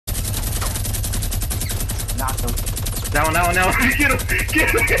Knocked him. That one. Get him!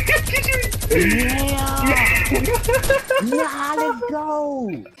 Yeah! Nah, let's go!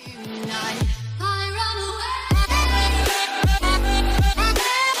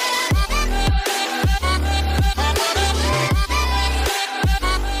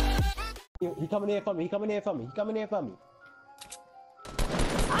 He coming in for me.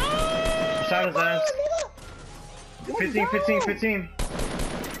 Shot his ass. 15.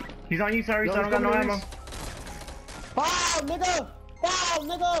 He's on you, sorry. I don't got no ammo. Foul,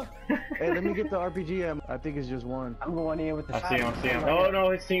 nigga! Hey, let me get the RPG ammo. I think it's just one. I'm going in with the shot. I see him. Oh no,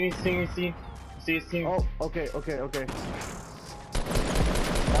 his team. See his team. Oh, okay. No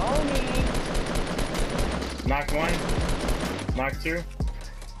need. Knocked one. Knocked two.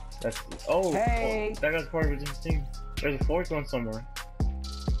 That's Hey. That guy's part of his team. There's a fourth one somewhere.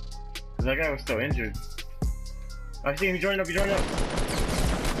 That guy was still injured. I see him. He joined up.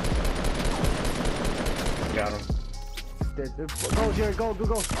 Got him. Go, Jerry, go.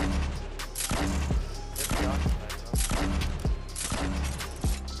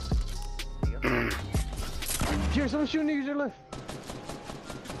 Jerry, someone's shooting you to your left.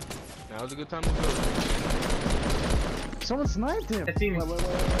 Now's a good time to go. Someone sniped him. I see him. Wait. Hold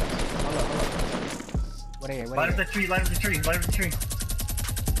up. What Light up the tree. There's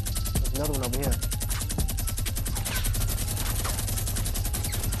another one over here.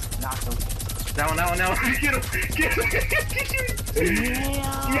 Knocked him. That one. Get him! Yeah!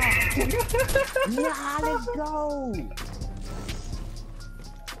 Nah, let's go!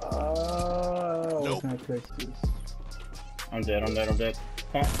 Oh, nope. I'm dead.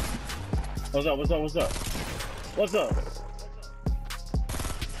 Huh? What's up?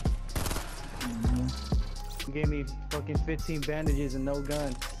 He gave me fucking 15 bandages and no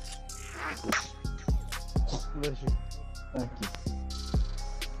gun. Thank you.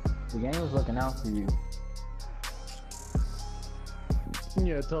 The game was looking out for you.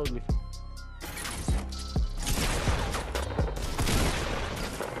 Yeah, totally.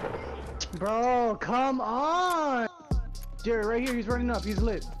 Bro, come on! Jerry, right here, he's running up, he's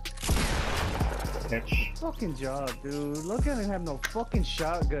lit. Bitch. Fucking job, dude. Look at him have no fucking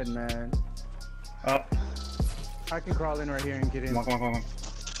shotgun, man. Up. I can crawl in right here and get in. Come on.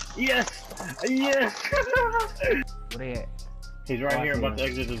 Yes! Where they at? He's right here, about to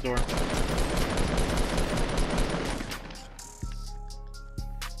exit this door.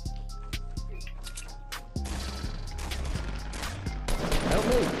 Help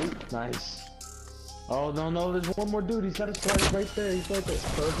me! Nice. Oh, no, there's one more dude. He's got a slice right there. He's right there.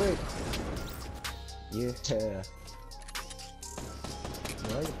 Perfect. Yeah.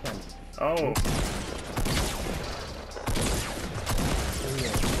 Oh.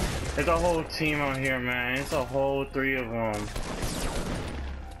 There's a whole team out here, man. It's a whole 3 of them.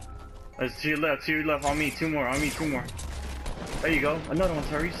 There's to your left. On me, two more. There you go. Another one,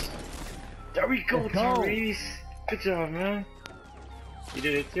 Tyrese. There we go, Tyrese. Good job, man. You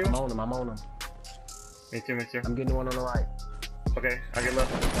did it too? I'm on him. Me too. I'm getting the one on the right. Okay, I get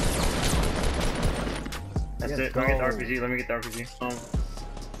left. That's it. Let me get the RPG.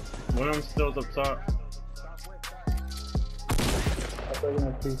 One of them still up top.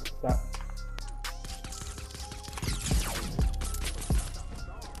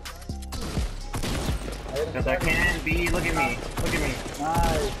 Cause I can be. Look at me.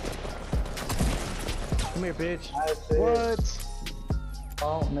 Nice. Come here, bitch. What?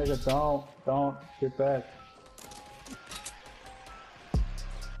 Don't, nigga, don't. Get back.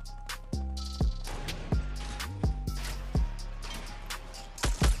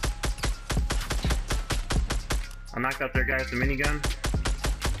 I knocked out their guy with the minigun.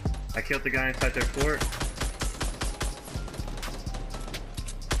 I killed the guy inside their fort.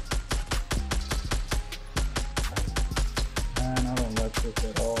 Man, I don't like this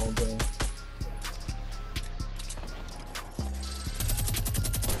at all, bro.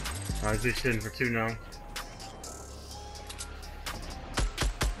 I was just shooting for 2 now.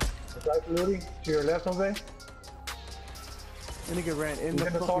 Is that looting? To your left, Jose? That nigga ran in He's the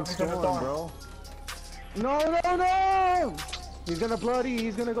in the fucking storm, storm, bro. No! He's gonna bloody.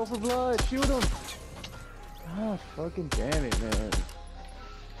 He's gonna go for blood. Shoot him. Ah, fucking damn it, man.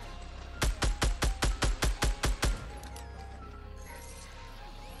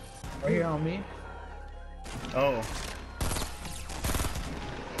 Right here on me. Oh.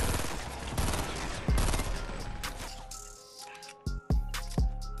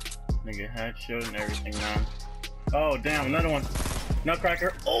 Nigga headshot and everything, man. Oh, damn, another one.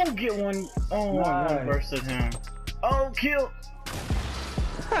 Nutcracker. Oh, get one. Oh, Nice. one bursted him. Oh, kill.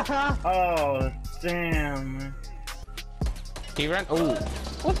 Oh, damn. He ran. Oh.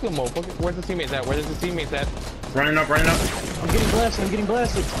 Let's go, motherfucker. Where's the teammates at? Where's the teammates at? Running up, running up. I'm getting blasted. I'm getting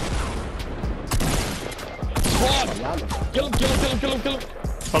blasted. Squad! Kill him, kill him, kill him, kill him, kill him.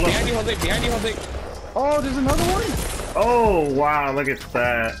 Hold Behind you, up. Jose. Behind you, Jose. Oh, there's another one. Oh, wow, look at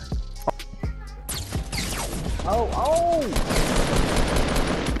that. Oh, oh.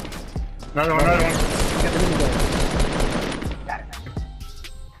 Another one, another one. Got the minigun. Got it.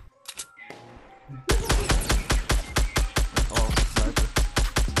 Oh, sniper.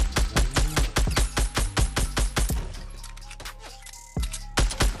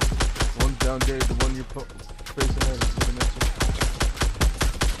 One down, Dave. The one you're facing at is the next one.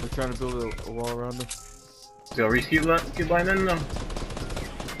 We're trying to build a wall around them. Yo, Reese, keep lining them.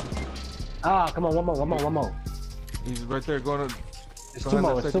 Ah, come on, one more, one more, one more. He's right there going to. It's two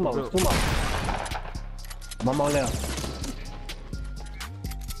more, it's two more, it's two more. One more left.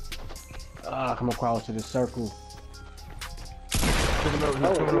 Ah, come across to the circle. Coming up,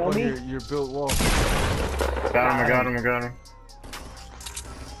 he's coming up on your built wall. Got him, I got him, I got him.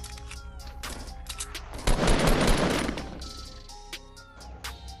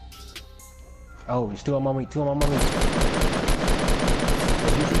 Oh, it's two on my meat, two on my meat.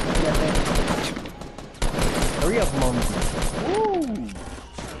 Three of them on me. Woo!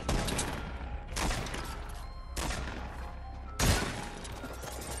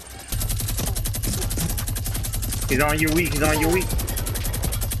 He's on your weak, he's on your weak.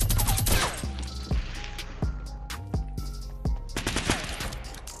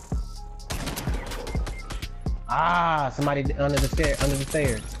 Ah, somebody under the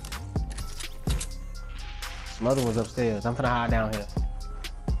stairs. Some other one's upstairs. I'm finna hide down here.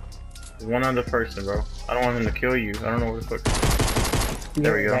 There's one other person, bro. I don't want him to kill you. I don't know where the fuck.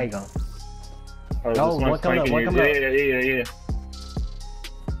 There we go. There you go. Oh, Oh, this one one's coming up, flanking one you. coming up. Yeah.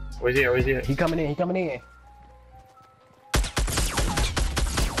 Where's he at? Where's he at? He coming in, he coming in.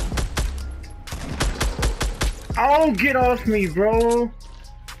 Oh, get off me, bro.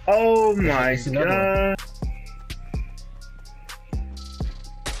 Oh my It's another god.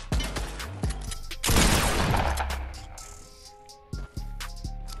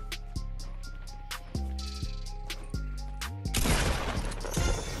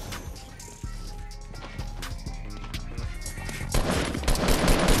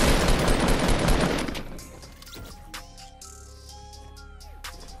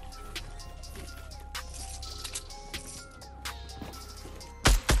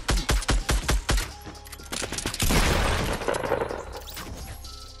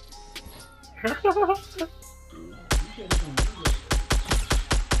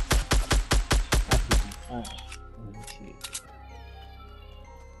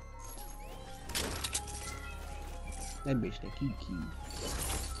 That bitch, that Kiki.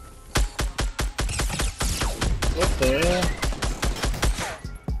 What the hell?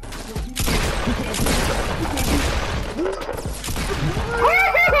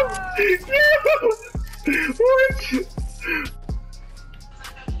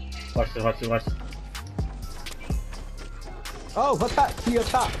 What? Watch this. Oh, what's that? To your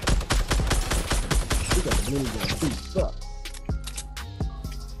top. We got the minigun. Fuck.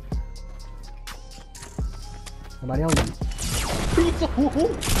 Somebody on you. Pizza! Woohoo!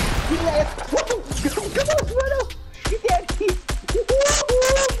 Get your ass! Woohoo! Come on, run up! Get that piece!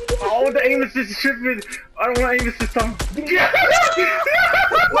 I want the aim assist shipment. I don't want aim assist on.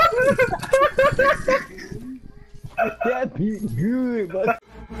 That be good, but